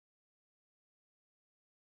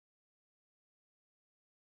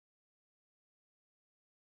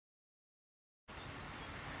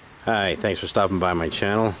Hi, thanks for stopping by my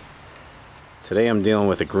channel. Today I'm dealing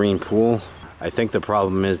with a green pool. I think the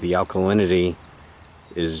problem is the alkalinity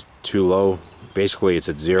is too low. Basically it's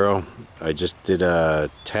at 0. I just did a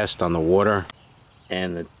test on the water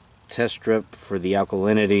and the test strip for the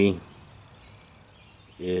alkalinity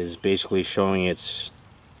is basically showing it's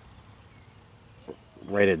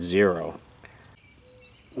right at 0.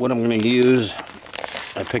 What I'm going to use,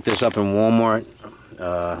 I picked this up in Walmart,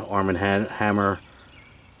 Arm & Hammer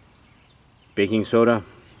baking soda.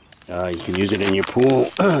 You can use it in your pool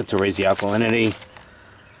to raise the alkalinity,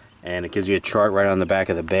 and it gives you a chart right on the back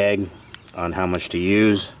of the bag on how much to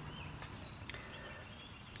use.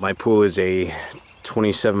 My pool is a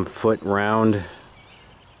 27-foot round.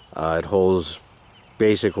 It holds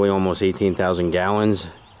basically almost 18,000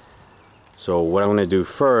 gallons. So what I'm going to do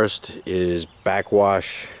first is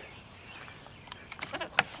backwash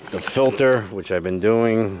the filter, which I've been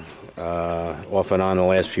doing off and on the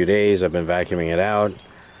last few days. I've been vacuuming it out,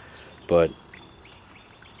 but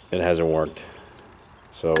it hasn't worked.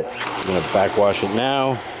 So I'm going to backwash it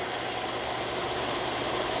now.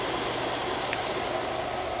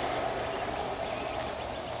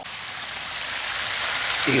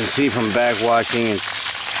 You can see from backwashing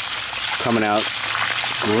it's coming out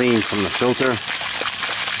green from the filter.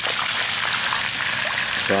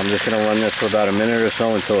 So I'm just going to run this for about a minute or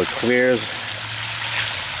so until it clears.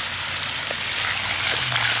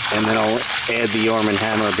 And then I'll add the Arm &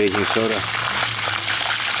 Hammer baking soda.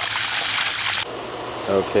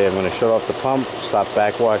 Okay, I'm going to shut off the pump, stop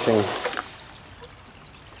backwashing,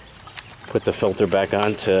 put the filter back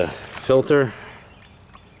on to filter.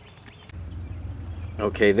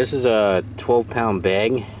 Okay, this is a 12-pound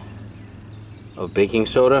bag of baking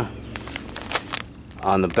soda.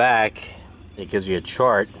 On the back, it gives you a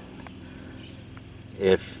chart.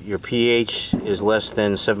 If your pH is less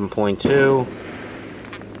than 7.2,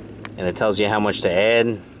 and it tells you how much to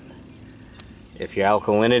add. If your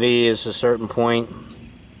alkalinity is a certain point,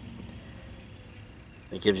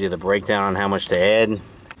 it gives you the breakdown on how much to add.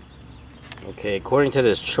 Okay, according to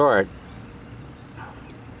this chart,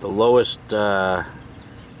 the lowest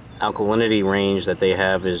alkalinity range that they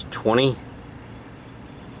have is 20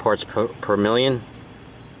 parts per million,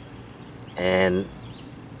 and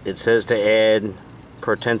it says to add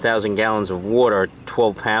per 10,000 gallons of water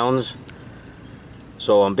 12 pounds.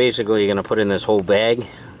 So I'm basically going to put in this whole bag,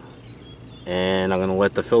 and I'm going to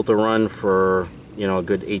let the filter run for, you know, a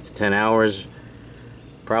good 8 to 10 hours,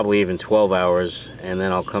 probably even 12 hours, and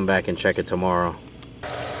then I'll come back and check it tomorrow.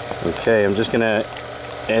 Okay, I'm just going to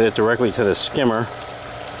add it directly to the skimmer.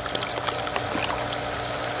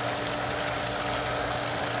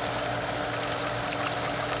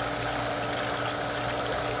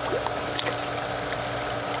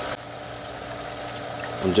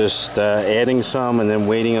 I'm just adding some and then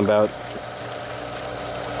waiting about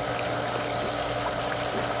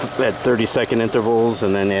at 30-second intervals,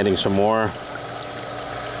 and then adding some more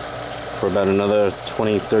for about another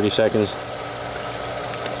 20-30 seconds.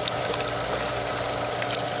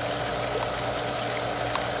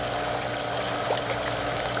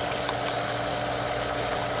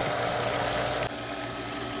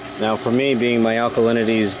 Now for me, being my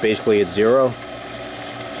alkalinity is basically at 0,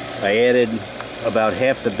 I added about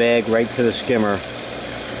half the bag right to the skimmer.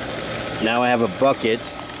 Now I have a bucket,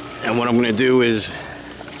 and what I'm going to do is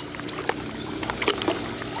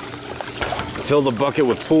fill the bucket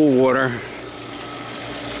with pool water.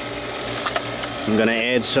 I'm going to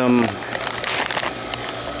add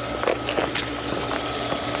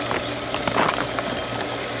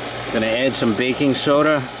some baking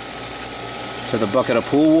soda to the bucket of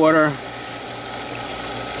pool water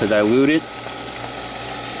to dilute it.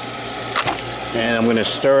 And I'm going to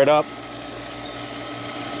stir it up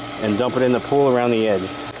and dump it in the pool around the edge.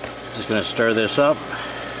 Just going to stir this up.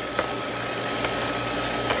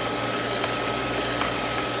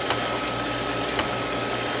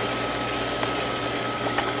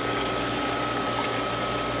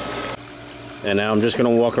 And now I'm just going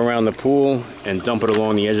to walk around the pool and dump it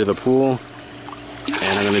along the edge of the pool.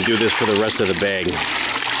 And I'm going to do this for the rest of the bag.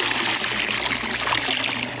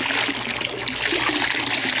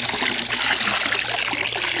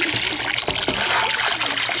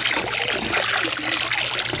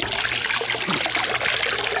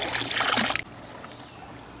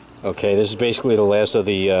 Okay, this is basically the last of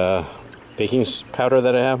the baking powder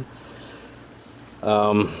that I have,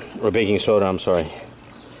 or baking soda, I'm sorry.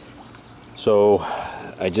 So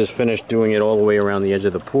I just finished doing it all the way around the edge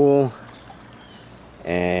of the pool,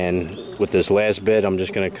 and with this last bit I'm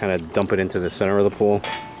just going to kind of dump it into the center of the pool.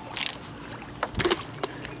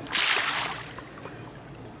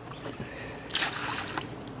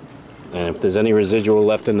 And if there's any residual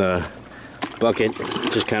left in the bucket,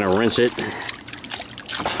 just kind of rinse it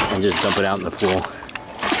and just dump it out in the pool.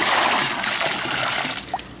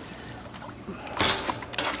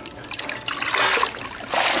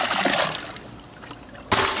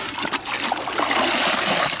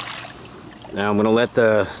 Now I'm going to let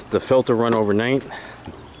the filter run overnight.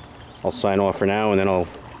 I'll sign off for now and then I'll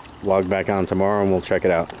log back on tomorrow and we'll check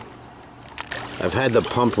it out. I've had the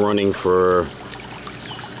pump running for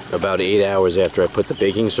about 8 hours after I put the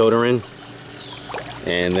baking soda in,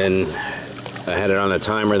 and then I had it on a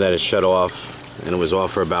timer that it shut off, and it was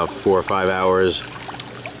off for about 4 or 5 hours.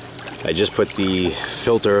 I just put the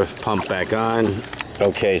filter pump back on.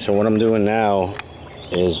 Okay, so what I'm doing now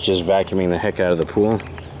is just vacuuming the heck out of the pool.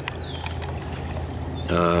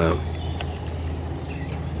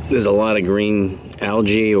 There's a lot of green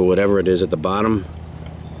algae or whatever it is at the bottom,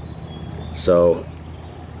 so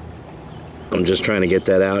I'm just trying to get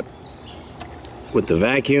that out with the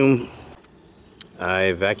vacuum.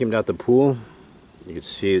 I vacuumed out the pool. You can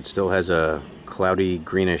see it still has a cloudy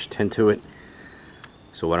greenish tint to it.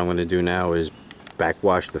 So what I'm going to do now is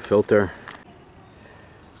backwash the filter.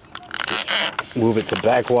 Move it to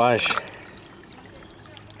backwash.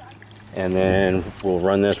 And then we'll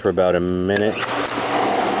run this for about a minute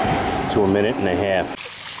to a minute and a half.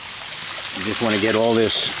 You just want to get all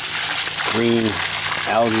this green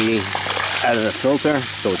algae out of the filter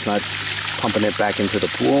so it's not pumping it back into the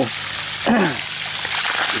pool.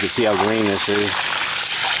 You can see how green this is.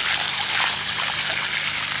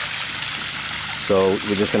 So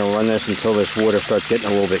we're just going to run this until this water starts getting a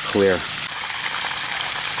little bit clear.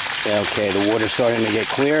 Okay, the water's starting to get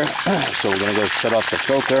clear, so we're going to go shut off the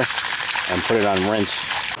filter and put it on rinse.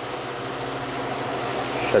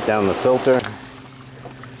 Shut down the filter.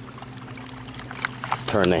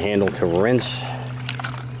 Turn the handle to rinse.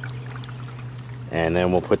 And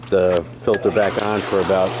then we'll put the filter back on for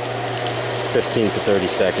about 15 to 30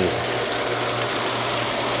 seconds.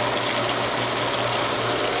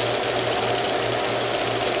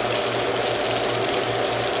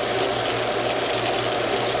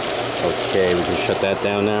 Okay, we can shut that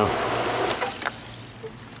down now.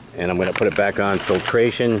 And I'm going to put it back on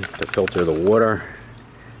filtration to filter the water.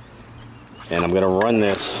 And I'm going to run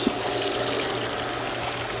this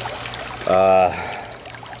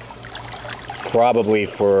probably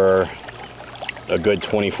for a good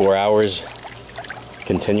 24 hours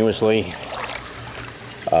continuously.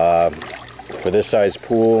 For this size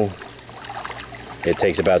pool, it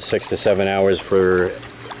takes about 6 to 7 hours for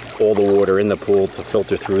all the water in the pool to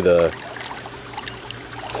filter through the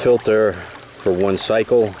filter for one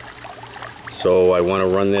cycle. So I want to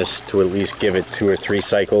run this to at least give it 2 or 3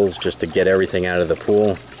 cycles just to get everything out of the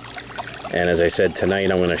pool. And as I said,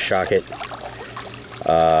 tonight I'm going to shock it.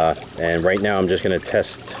 And right now I'm just going to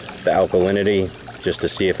test the alkalinity just to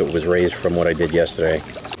see if it was raised from what I did yesterday.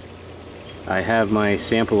 I have my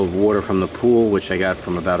sample of water from the pool, which I got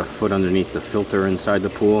from about a foot underneath the filter inside the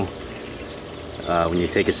pool. When you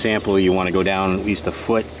take a sample, you want to go down at least a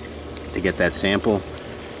foot to get that sample.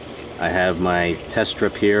 I have my test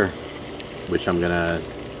strip here, which I'm gonna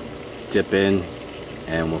dip in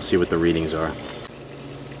and we'll see what the readings are.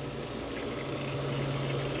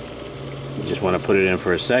 You just want to put it in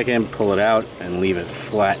for a second, pull it out and leave it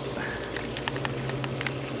flat.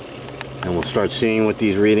 And we'll start seeing what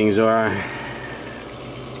these readings are.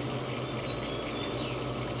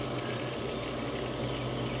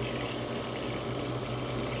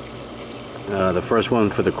 The first one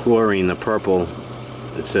for the chlorine, the purple,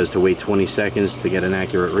 it says to wait 20 seconds to get an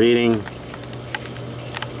accurate reading.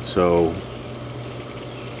 So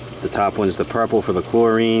the top one's the purple for the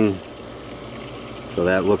chlorine. So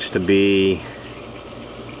that looks to be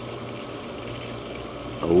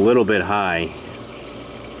a little bit high.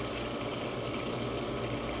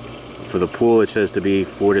 For the pool it says to be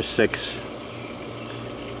 4 to 6.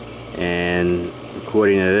 And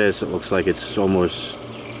according to this, it looks like it's almost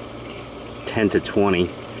 10 to 20.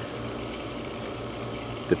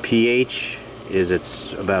 The pH is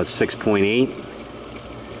it's about 6.8.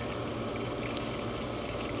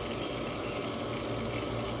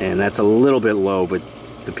 And that's a little bit low, but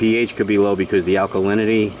the pH could be low because the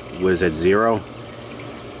alkalinity was at 0.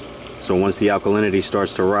 So once the alkalinity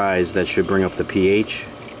starts to rise, that should bring up the pH.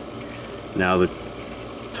 Now the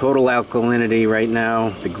total alkalinity right now,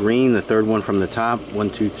 the green, the third one from the top, 1,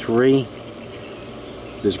 2, 3.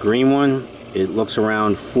 This green one, it looks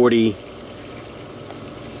around 40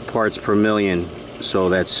 parts per million. So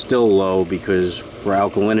that's still low because for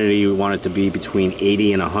alkalinity you want it to be between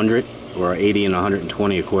 80 and 100, or 80 and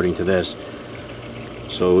 120 according to this.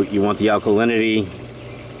 So you want the alkalinity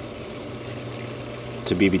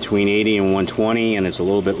to be between 80 and 120, and it's a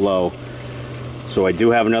little bit low. So I do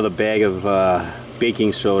have another bag of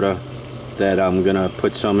baking soda that I'm gonna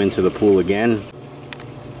put some into the pool again.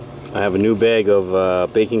 I have a new bag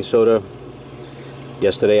of baking soda.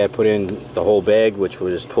 Yesterday I put in the whole bag, which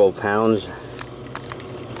was 12 pounds.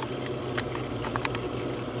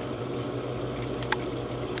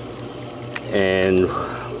 And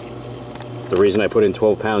the reason I put in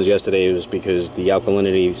 12 pounds yesterday was because the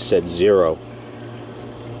alkalinity said 0.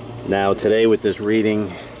 Now today with this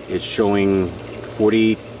reading, it's showing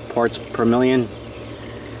 40 parts per million.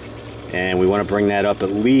 And we want to bring that up at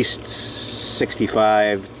least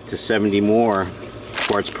 65 to 70 more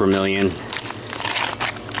parts per million.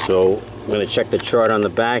 So I'm going to check the chart on the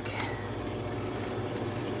back.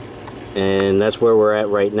 And that's where we're at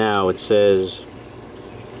right now. It says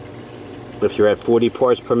if you're at 40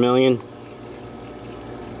 parts per million,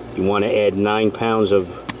 you want to add 9 pounds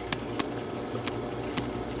of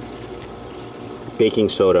baking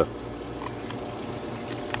soda.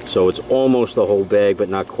 So it's almost the whole bag, but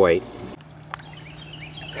not quite.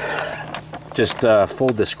 Just full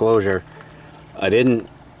disclosure, I didn't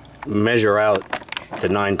measure out the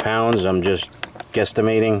 9 pounds. I'm just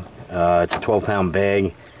guesstimating. It's a 12-pound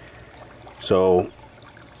bag. So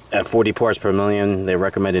at 40 parts per million, they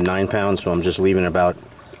recommended 9 pounds, so I'm just leaving about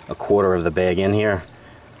a quarter of the bag in here.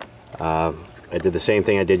 I did the same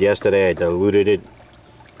thing I did yesterday. I diluted it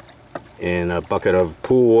in a bucket of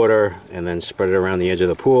pool water and then spread it around the edge of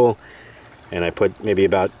the pool. And I put maybe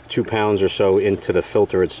about 2 pounds or so into the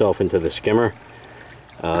filter itself, into the skimmer.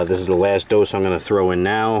 This is the last dose I'm going to throw in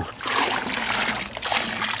now.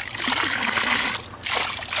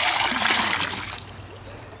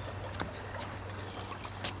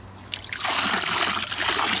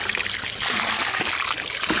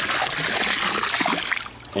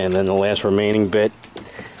 And then the last remaining bit,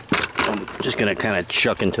 I'm just going to kind of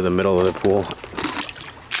chuck into the middle of the pool.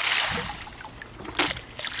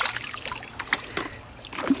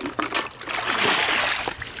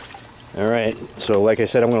 Alright, so like I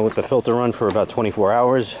said, I'm going to let the filter run for about 24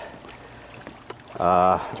 hours.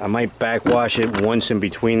 I might backwash it once in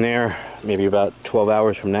between there, maybe about 12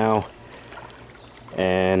 hours from now.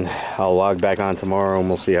 And I'll log back on tomorrow and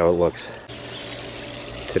we'll see how it looks.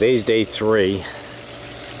 Today's day 3.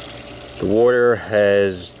 The water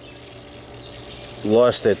has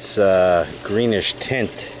lost its greenish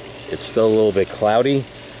tint. It's still a little bit cloudy.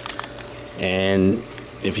 And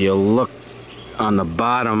if you look on the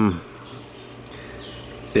bottom,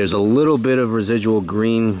 there's a little bit of residual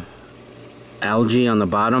green algae on the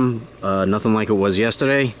bottom. Nothing like it was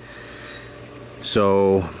yesterday.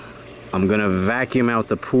 So I'm gonna vacuum out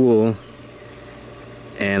the pool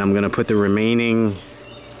and I'm gonna put the remaining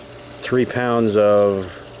 3 pounds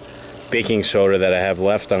of baking soda that I have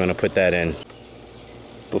left, I'm going to put that in.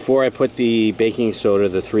 Before I put the baking soda,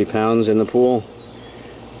 the 3 pounds, in the pool,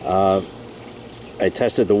 I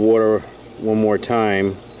tested the water one more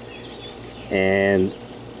time, and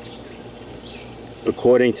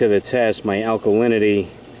according to the test, my alkalinity,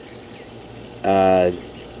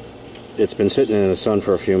 it's been sitting in the sun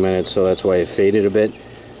for a few minutes, so that's why it faded a bit,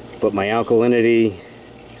 but my alkalinity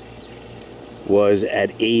was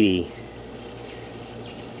at 80,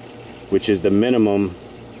 which is the minimum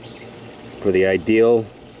for the ideal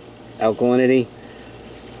alkalinity.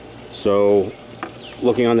 So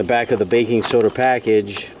looking on the back of the baking soda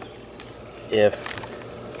package, if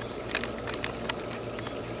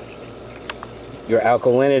your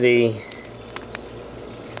alkalinity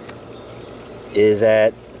is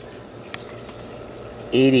at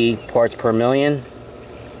 80 parts per million,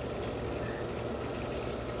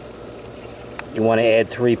 you want to add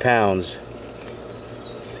 3 pounds.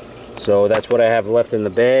 So that's what I have left in the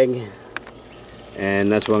bag,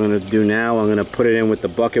 and that's what I'm going to do now. I'm going to put it in with the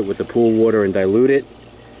bucket with the pool water and dilute it.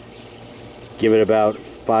 Give it about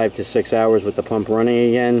 5 to 6 hours with the pump running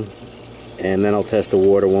again, and then I'll test the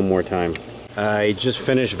water one more time. I just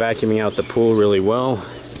finished vacuuming out the pool really well,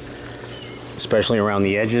 especially around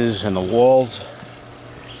the edges and the walls.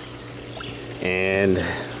 And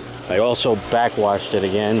I also backwashed it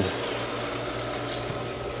again.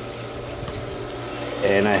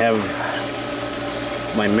 And I have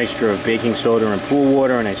my mixture of baking soda and pool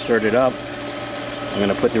water, and I stirred it up. I'm going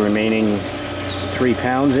to put the remaining 3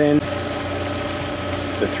 pounds in.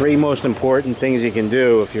 The 3 most important things you can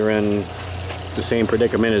do if you're in the same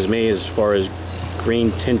predicament as me as far as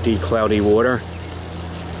green tinty cloudy water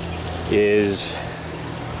is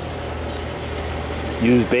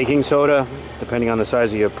use baking soda depending on the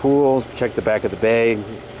size of your pool. Check the back of the bag.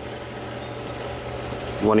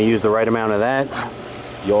 You want to use the right amount of that.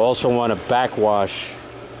 You'll also want to backwash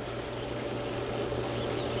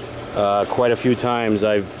quite a few times.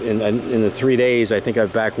 In the 3 days, I think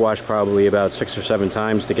I've backwashed probably about 6 or 7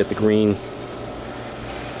 times to get the green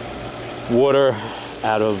water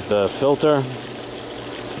out of the filter.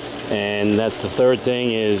 And that's the third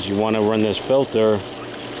thing, is you want to run this filter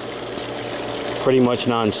pretty much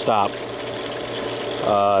non-stop.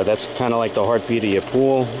 That's kind of like the heartbeat of your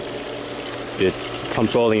pool. It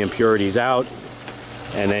pumps all the impurities out,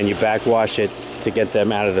 and then you backwash it to get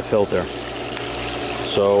them out of the filter.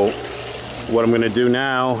 So what I'm going to do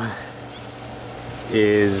now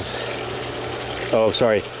is,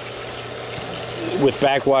 with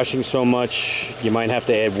backwashing so much, you might have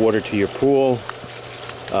to add water to your pool,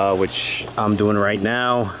 which I'm doing right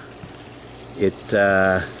now. It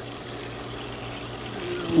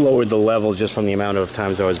lowered the level just from the amount of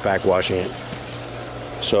times I was backwashing it.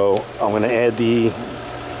 So I'm going to add the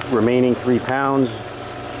remaining 3 pounds,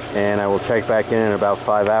 and I will check back in about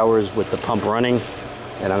 5 hours with the pump running,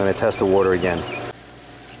 and I'm going to test the water again.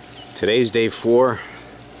 Today's day 4.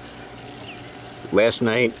 Last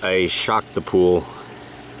night I shocked the pool.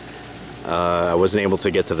 I wasn't able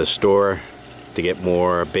to get to the store to get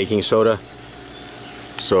more baking soda,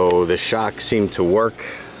 so the shock seemed to work.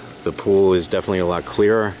 The pool is definitely a lot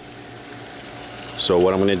clearer. So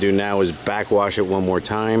what I'm going to do now is backwash it one more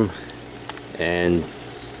time and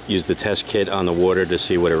use the test kit on the water to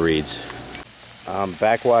see what it reads. I'm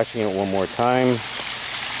backwashing it one more time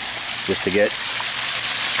just to get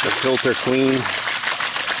the filter clean.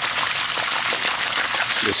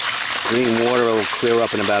 This green water will clear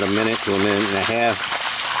up in about a minute to a minute and a half.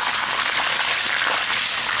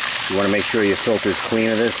 You want to make sure your filter is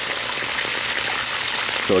clean of this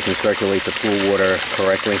so it can circulate the pool water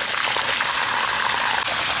correctly.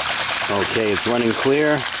 Okay, it's running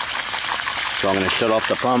clear, so I'm going to shut off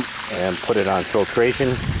the pump and put it on filtration.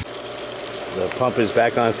 The pump is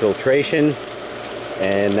back on filtration,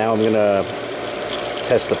 and now I'm going to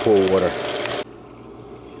test the pool water.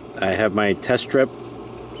 I have my test strip.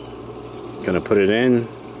 Going to put it in,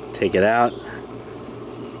 take it out,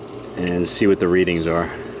 and see what the readings are.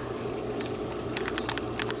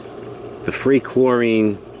 The free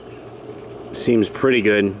chlorine seems pretty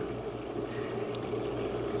good.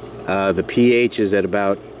 The pH is at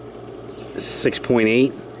about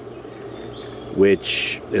 6.8,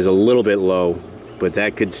 which is a little bit low, but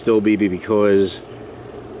that could still be because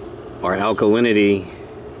our alkalinity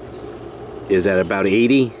is at about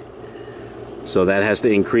 80, so that has to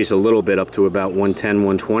increase a little bit up to about 110,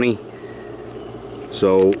 120.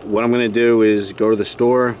 So what I'm going to do is go to the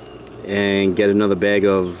store and get another bag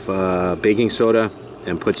of baking soda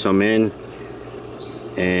and put some in,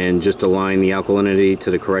 and just align the alkalinity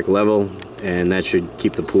to the correct level, and that should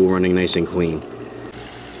keep the pool running nice and clean.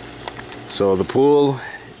 So the pool,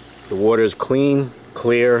 the water is clean,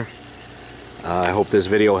 clear. I hope this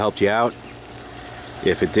video helped you out.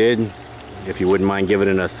 If it did, if you wouldn't mind giving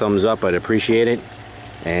it a thumbs up, I'd appreciate it,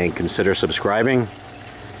 and consider subscribing.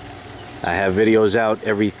 I have videos out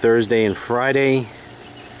every Thursday and Friday.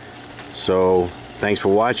 So thanks for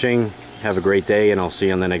watching, have a great day, and I'll see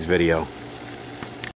you on the next video.